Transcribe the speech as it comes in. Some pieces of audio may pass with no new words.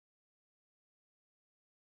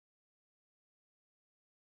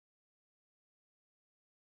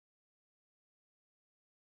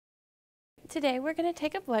today we're going to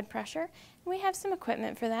take a blood pressure, and we have some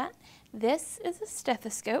equipment for that. This is a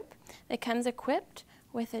stethoscope that comes equipped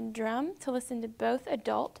with a drum to listen to both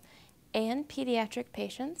adult and pediatric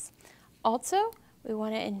patients. Also, we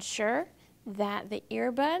want to ensure that the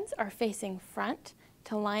earbuds are facing front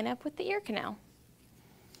to line up with the ear canal.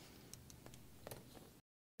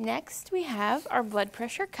 Next, we have our blood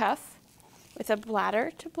pressure cuff with a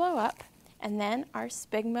bladder to blow up, and then our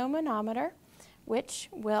sphygmomanometer, which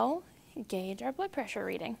will gauge our blood pressure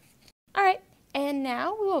reading. All right, and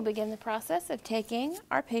now we will begin the process of taking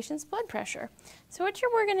our patient's blood pressure. So what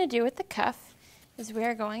we're going to do with the cuff is we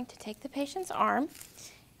are going to take the patient's arm,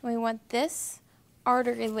 and we want this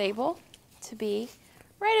artery label to be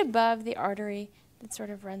right above the artery that sort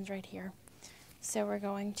of runs right here. So we're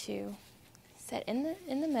going to set in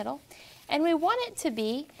the middle, and we want it to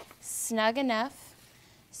be snug enough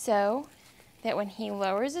so that when he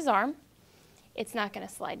lowers his arm, it's not going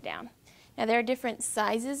to slide down. Now there are different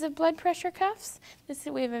sizes of blood pressure cuffs.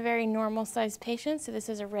 We have a very normal sized patient, so this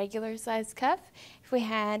is a regular sized cuff. If we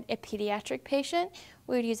had a pediatric patient,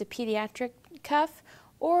 we would use a pediatric cuff,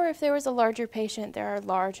 or if there was a larger patient, there are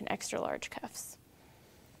large and extra large cuffs.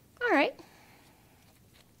 All right,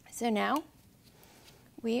 so now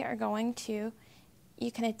we are going to,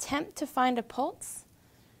 you can attempt to find a pulse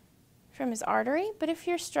from his artery, but if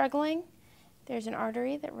you're struggling, there's an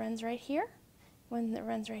artery that runs right here, one that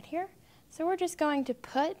runs right here. So we're just going to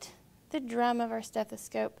put the drum of our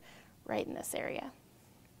stethoscope right in this area.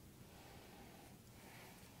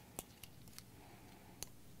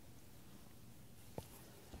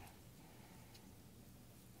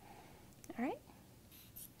 All right.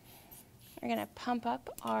 We're going to pump up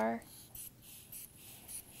our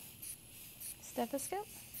stethoscope.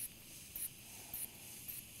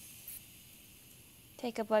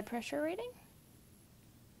 Take a blood pressure reading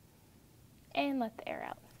and let the air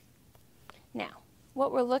out. Now,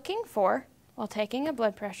 what we're looking for while taking a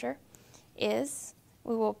blood pressure is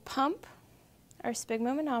we will pump our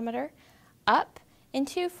sphygmomanometer up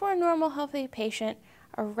into, for a normal healthy patient,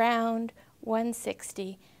 around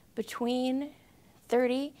 160, between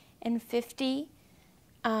 30 and 50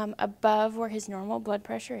 above where his normal blood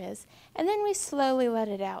pressure is, and then we slowly let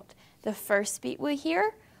it out. The first beat we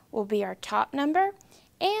hear will be our top number,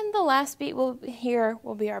 and the last beat we'll hear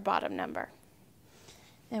will be our bottom number.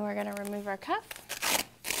 Then we're going to remove our cuff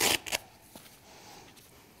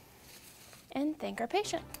and thank our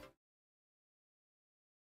patient.